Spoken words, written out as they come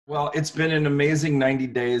Well, it's been an amazing 90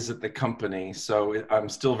 days at the company. I'm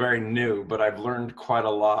still very new, but I've learned quite a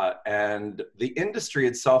lot. And the industry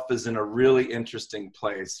itself is in a really interesting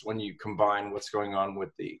place when you combine what's going on with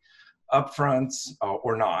the upfronts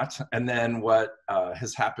or not, and then what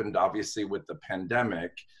has happened obviously with the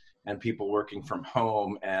pandemic and people working from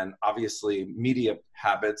home, and obviously media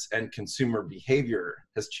habits and consumer behavior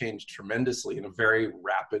has changed tremendously in a very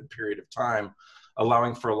rapid period of time,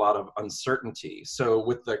 allowing for a lot of uncertainty. So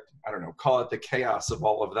with the, I don't know, call it the chaos of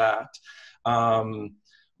all of that,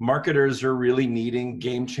 marketers are really needing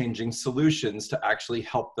game-changing solutions to actually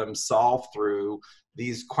help them solve through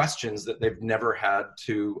these questions that they've never had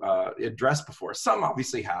to address before. Some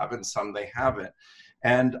obviously have, and some they haven't.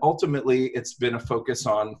 And ultimately, it's been a focus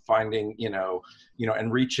on finding,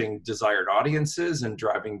 and reaching desired audiences and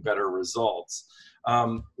driving better results.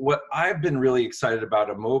 What I've been really excited about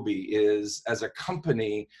Amobee is, as a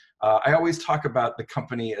company, I always talk about the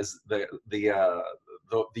company as the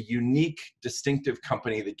unique, distinctive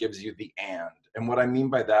company that gives you the and. And what I mean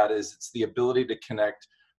by that is it's the ability to connect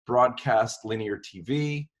broadcast linear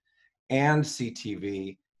TV and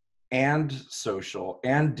CTV and social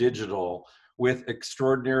and digital with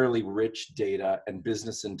extraordinarily rich data and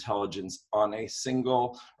business intelligence on a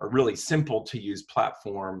single or really simple to use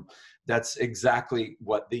platform. That's exactly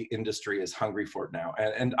what the industry is hungry for now.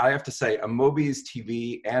 And I have to say, Amobee's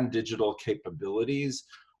TV and digital capabilities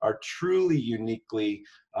are truly uniquely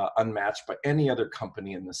unmatched by any other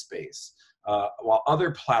company in the space. While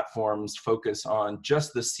other platforms focus on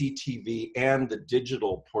just the CTV and the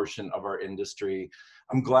digital portion of our industry,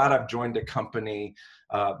 I'm glad I've joined a company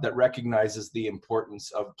that recognizes the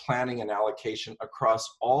importance of planning and allocation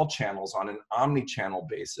across all channels on an omni-channel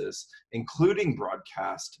basis, including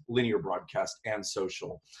broadcast, linear broadcast, and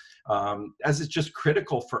social, as it's just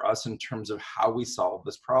critical for us in terms of how we solve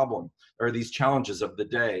this problem or these challenges of the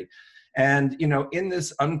day. And, in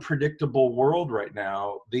this unpredictable world right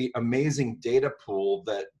now, the amazing data pool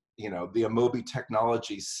that, the Amobee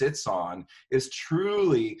technology sits on is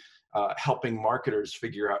truly helping marketers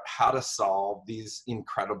figure out how to solve these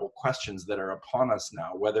incredible questions that are upon us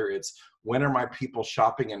now, whether it's when are my people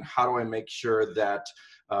shopping and how do I make sure that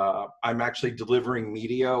I'm actually delivering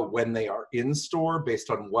media when they are in store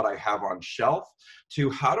based on what I have on shelf,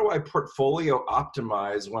 to how do I portfolio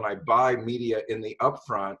optimize when I buy media in the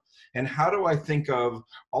upfront, and how do I think of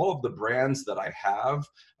all of the brands that I have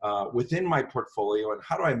within my portfolio, and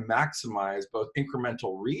how do I maximize both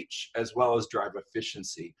incremental reach as well as drive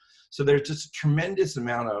efficiency. So there's just a tremendous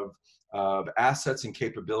amount of assets and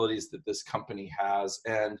capabilities that this company has.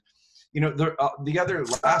 And the other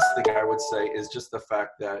last thing I would say is just the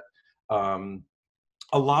fact that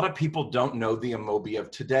a lot of people don't know the Amobee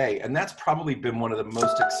of today. And that's probably been one of the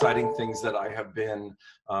most exciting things that I have been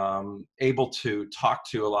able to talk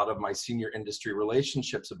to a lot of my senior industry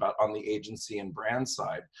relationships about on the agency and brand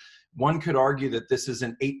side. One could argue that this is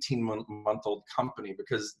an 18-month-old company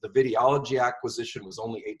because the Videology acquisition was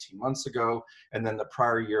only 18 months ago, and then the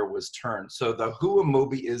prior year was turned. So the who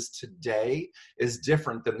Amobee is today is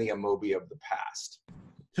different than the Amobee of the past.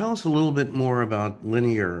 Tell us a little bit more about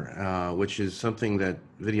linear, which is something that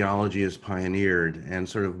Videology has pioneered, and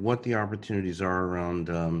sort of what the opportunities are around,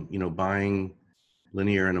 buying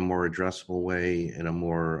linear in a more addressable way, in a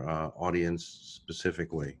more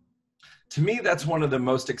audience-specific way. To me, that's one of the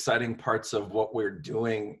most exciting parts of what we're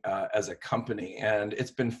doing as a company. And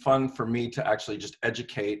it's been fun for me to actually just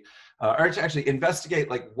educate or to actually investigate,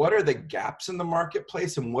 like, what are the gaps in the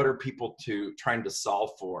marketplace and what are people trying to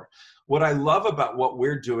solve for? What I love about what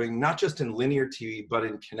we're doing, not just in linear TV, but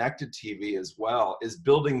in connected TV as well, is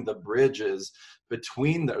building the bridges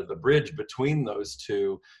between the bridge between those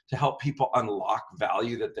two to help people unlock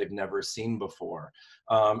value that they've never seen before,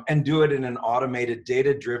 and do it in an automated,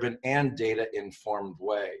 data-driven, and data-informed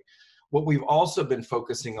way. What we've also been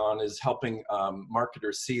focusing on is helping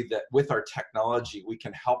marketers see that with our technology, we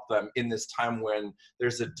can help them in this time when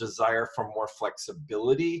there's a desire for more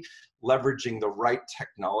flexibility, leveraging the right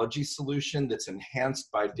technology solution that's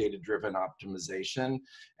enhanced by data-driven optimization,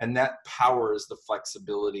 and that powers the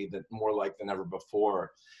flexibility that more like than ever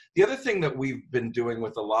before. The other thing that we've been doing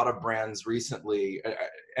with a lot of brands recently,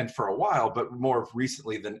 and for a while, but more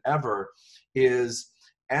recently than ever, is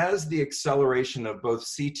as the acceleration of both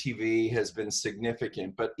CTV has been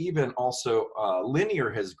significant, but even also linear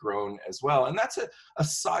has grown as well. And that's a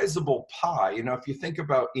sizable pie. If you think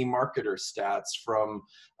about eMarketer stats from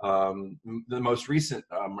the most recent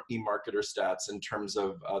eMarketer stats in terms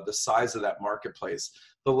of the size of that marketplace,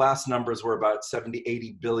 the last numbers were about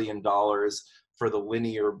 $70–80 billion for the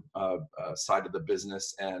linear side of the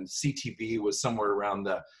business, and CTV was somewhere around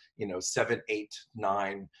the $7,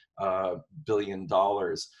 $8, $9 billion.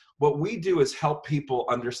 What we do is help people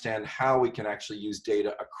understand how we can actually use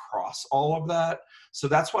data across all of that. So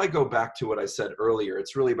that's why I go back to what I said earlier.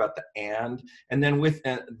 It's really about the and then with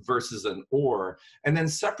versus an or. And then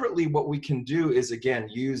separately, what we can do is, again,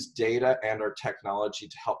 use data and our technology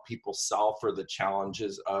to help people solve for the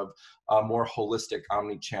challenges of a more holistic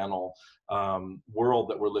omni-channel world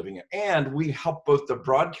that we're living in. And we help both the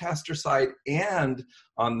broadcaster side and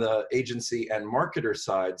on the agency and marketer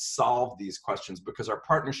side solve these questions, because our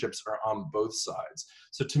partnerships are on both sides.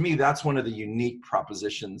 So to me, that's one of the unique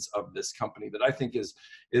propositions of this company that I think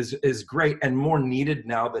is great and more needed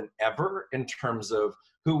now than ever in terms of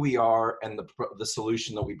who we are and the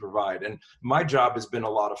solution that we provide. And my job has been a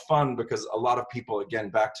lot of fun, because a lot of people, again,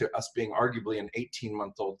 back to us being arguably an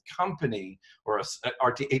 18-month-old company or a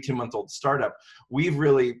 18-month-old startup, we've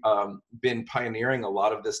really been pioneering a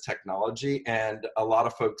lot of this technology, and a lot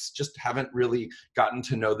of folks just haven't really gotten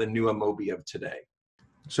to know the new Amobee of today.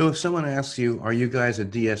 So if someone asks you, are you guys a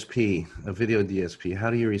DSP, a video DSP,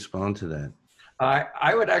 how do you respond to that?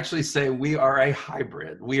 I would actually say we are a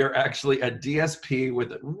hybrid. We are actually a DSP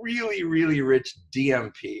with a really, really rich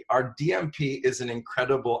DMP. Our DMP is an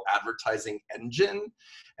incredible advertising engine.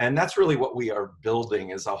 And that's really what we are building,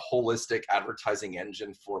 is a holistic advertising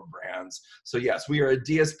engine for brands. So yes, we are a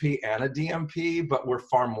DSP and a DMP, but we're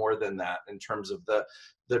far more than that in terms of the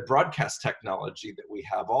broadcast technology that we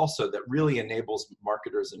have also, that really enables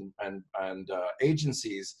marketers and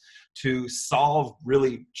agencies to solve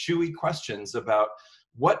really chewy questions about: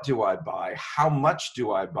 what do I buy? How much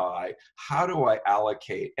do I buy? How do I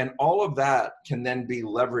allocate? And all of that can then be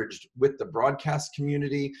leveraged with the broadcast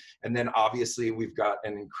community. And then obviously we've got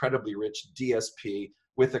an incredibly rich DSP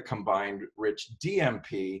with a combined rich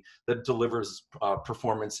DMP that delivers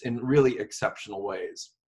performance in really exceptional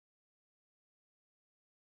ways.